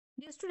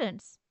Dear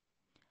students,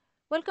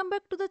 welcome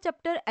back to the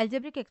chapter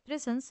Algebraic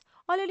Expressions.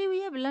 Already we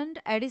have learned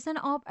addition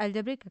of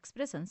algebraic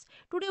expressions.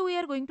 Today we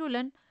are going to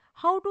learn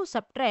how to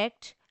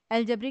subtract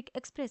algebraic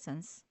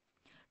expressions.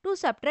 To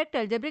subtract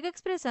algebraic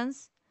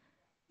expressions,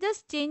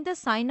 just change the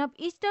sign of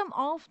each term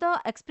of the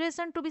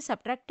expression to be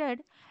subtracted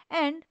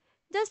and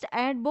just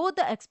add both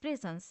the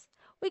expressions.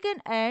 We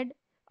can add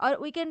or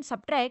we can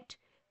subtract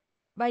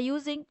by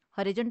using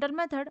horizontal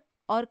method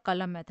or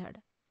column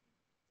method.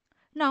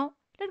 Now,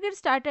 let's get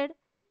started.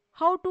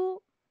 How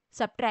to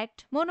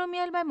subtract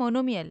monomial by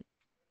monomial.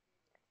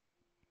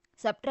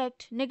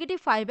 Subtract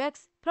negative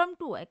 5x from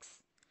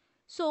 2x.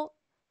 So,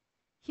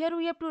 here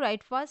we have to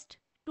write first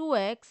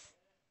 2x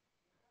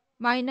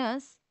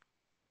minus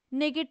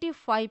negative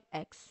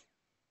 5x.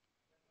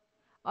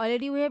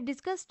 Already we have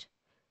discussed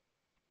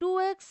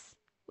 2x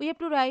we have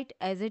to write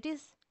as it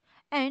is,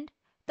 and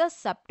the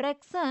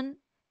subtraction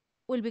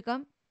will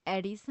become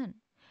addition,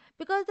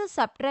 because the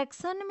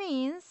subtraction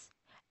means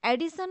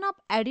addition of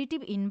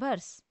additive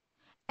inverse,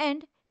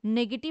 and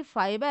negative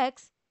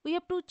 5x we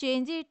have to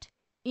change it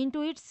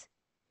into its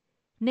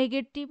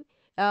negative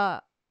uh,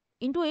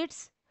 into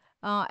its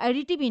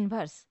additive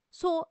inverse.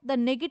 So the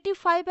negative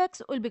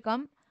 5x will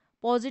become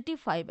positive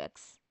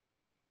 5x.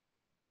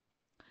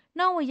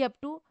 Now we have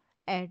to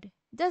add,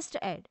 just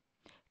add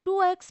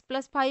 2x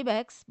plus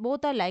 5x,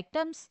 both are like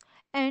terms,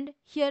 and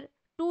here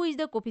 2 is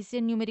the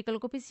coefficient, numerical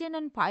coefficient,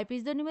 and 5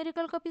 is the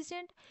numerical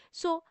coefficient.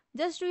 So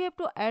just we have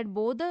to add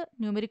both the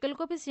numerical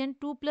coefficient,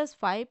 2 plus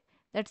 5,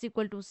 that's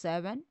equal to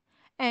 7,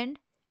 and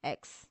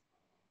x.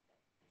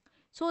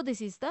 So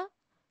this is the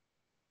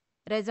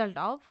result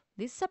of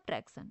this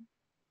subtraction.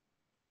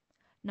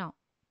 Now,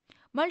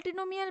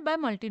 multinomial by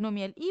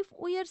multinomial. If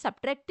we are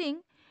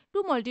subtracting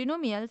two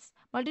multinomials,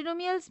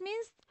 multinomials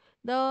means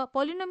the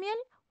polynomial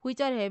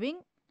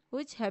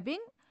which having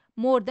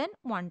more than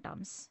one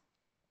terms.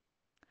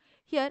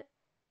 Here,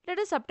 let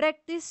us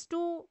subtract these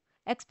two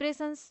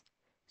expressions.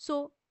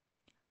 So,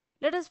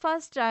 let us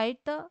first write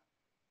the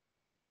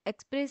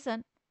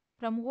expression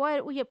from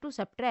where we have to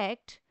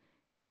subtract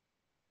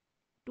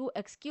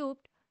 2x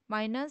cubed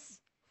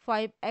minus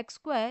 5x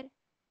square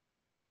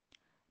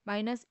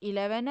minus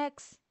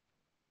 11x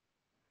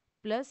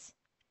plus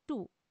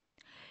 2.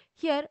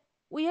 Here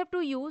we have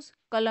to use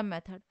column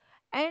method,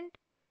 and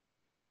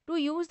to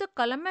use the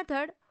column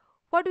method,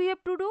 what we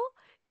have to do?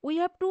 We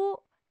have to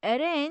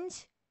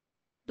arrange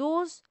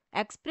those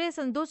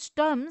expressions, those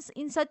terms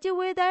in such a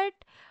way that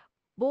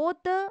both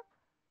the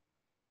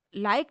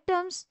like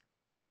terms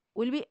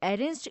will be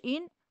arranged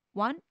in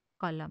one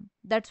column.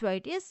 That's why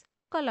it is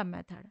column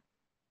method.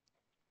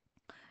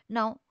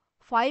 Now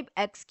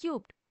 5x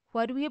cubed,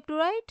 what we have to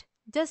write?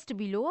 Just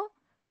below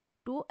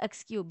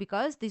 2x cubed,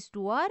 because these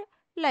two are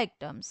like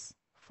terms.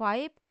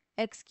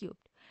 5x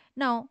cubed.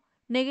 Now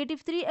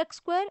negative 3x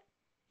square,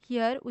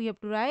 here we have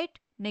to write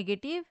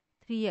negative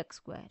 3x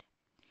square,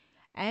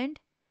 and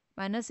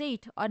minus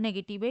 8 or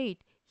negative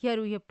 8,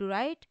 here we have to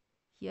write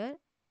here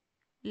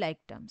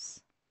like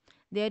terms.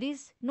 There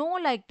is no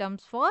like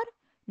terms for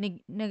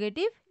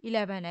negative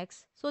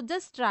 11x, so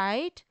just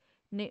write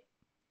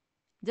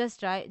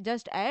just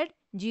add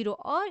 0,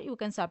 or you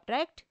can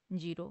subtract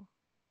 0.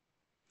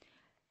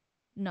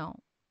 Now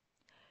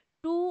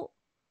to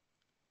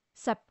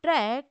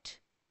subtract,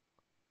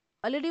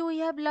 already we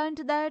have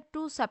learned that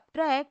to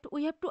subtract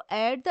we have to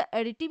add the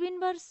additive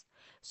inverse.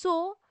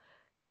 So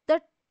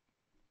that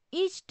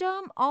each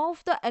term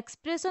of the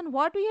expression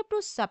what we have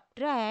to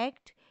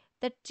subtract,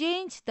 that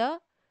change the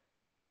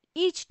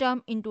each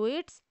term into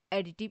its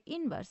additive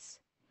inverse.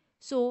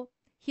 So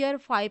here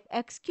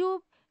 5x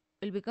cube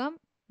will become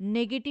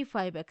negative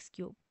 5x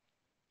cube.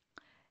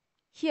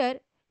 Here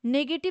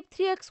negative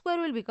 3x square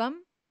will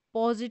become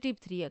positive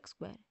 3x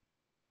square.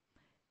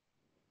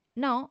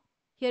 Now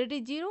here it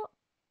is 0.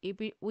 If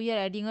we are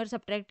adding or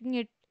subtracting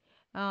it,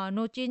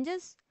 no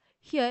changes.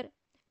 Here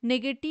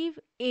negative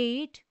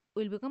 8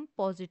 will become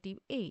positive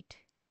 8.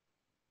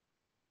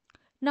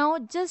 Now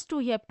just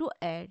we have to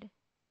add.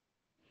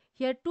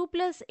 Here 2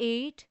 plus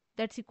 8,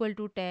 that's equal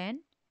to 10.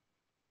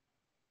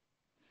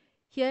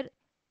 Here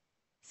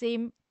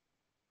same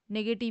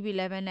negative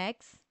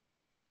 11x.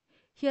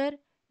 Here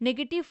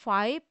negative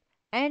 5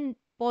 and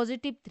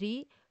positive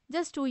 3,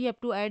 just we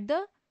have to add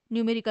the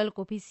numerical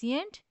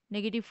coefficient,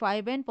 negative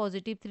 5 and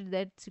positive 3,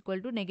 that's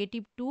equal to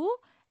negative 2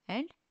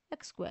 and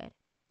x square.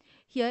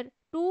 Here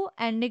 2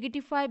 and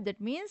negative 5, that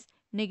means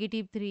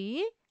negative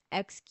 3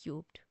 x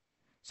cubed.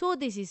 So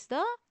this is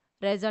the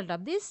result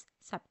of this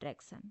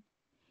subtraction.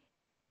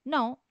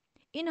 Now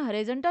in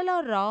horizontal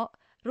or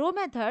row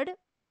method,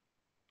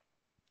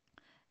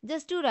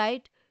 just to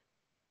write,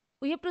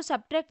 we have to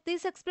subtract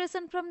this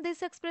expression from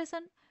this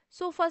expression.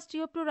 So first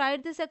you have to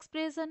write this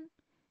expression,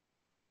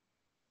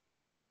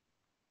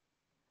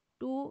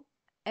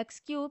 2x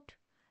cubed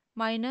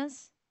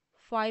minus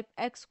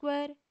 5x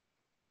square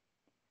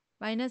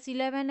minus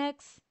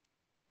 11x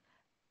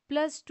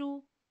plus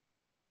 2.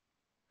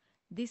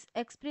 This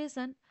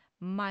expression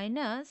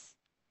minus,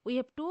 we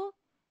have to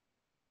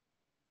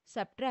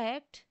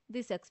subtract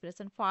this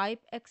expression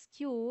 5x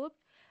cubed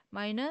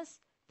minus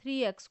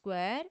 3x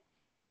square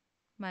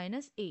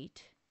minus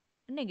 8,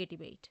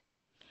 negative 8.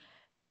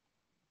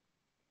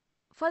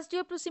 First you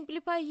have to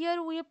simplify.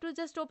 Here we have to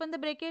just open the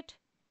bracket.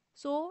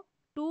 So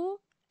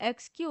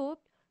 2x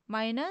cubed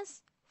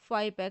minus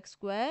 5x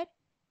square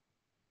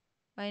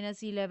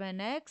minus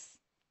 11x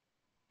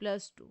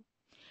plus 2.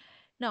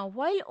 Now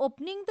while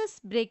opening this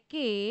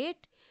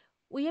bracket,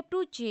 we have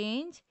to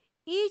change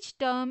each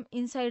term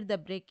inside the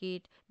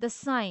bracket, the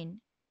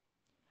sign,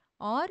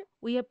 or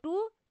we have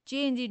to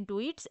change into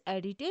its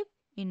additive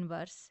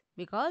inverse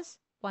because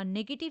one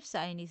negative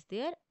sign is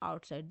there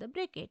outside the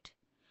bracket.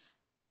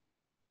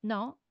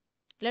 Now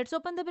let's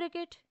open the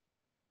bracket.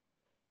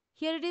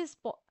 Here it is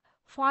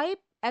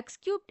 5x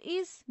cubed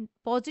is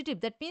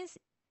positive, that means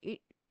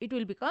it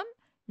will become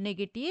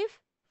negative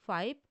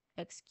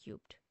 5x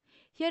cubed.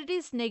 Here it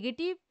is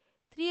negative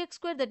 3x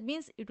square, that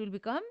means it will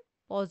become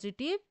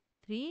positive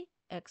 3x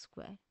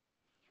square.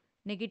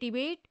 Negative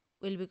 8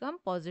 will become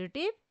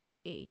positive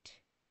 8.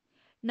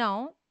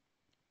 Now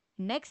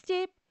next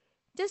step,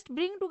 just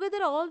bring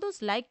together all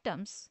those like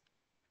terms.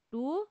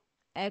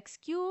 2x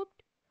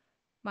cubed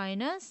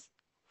minus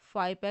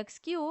 5x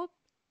cubed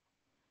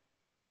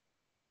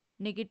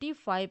negative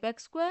 5x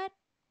square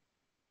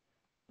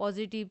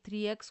positive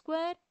 3x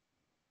square.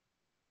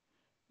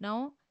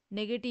 Now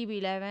negative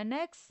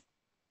 11x,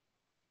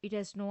 it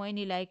has no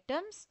any like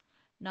terms.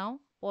 Now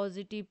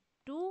positive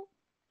 2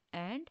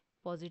 and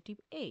positive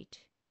 8.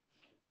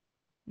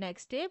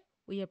 Next step,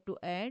 we have to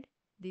add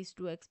these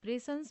two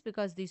expressions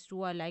because these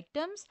two are like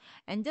terms,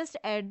 and just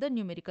add the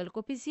numerical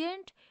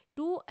coefficient.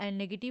 2 and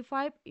negative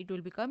 5, it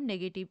will become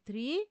negative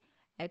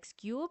 3x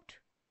cubed,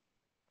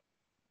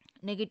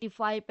 negative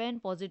 5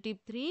 and positive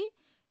 3,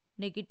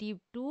 negative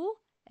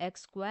 2x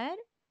square,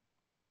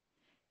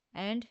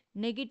 and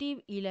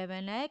negative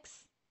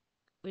 11x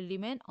will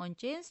remain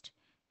unchanged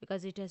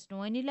because it has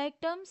no any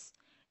like terms.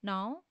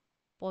 Now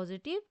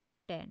positive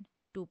 10,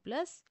 2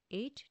 plus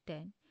 8,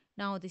 10.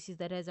 Now this is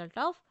the result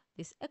of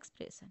this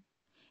expression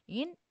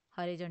in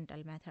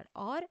horizontal method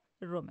or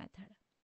row method.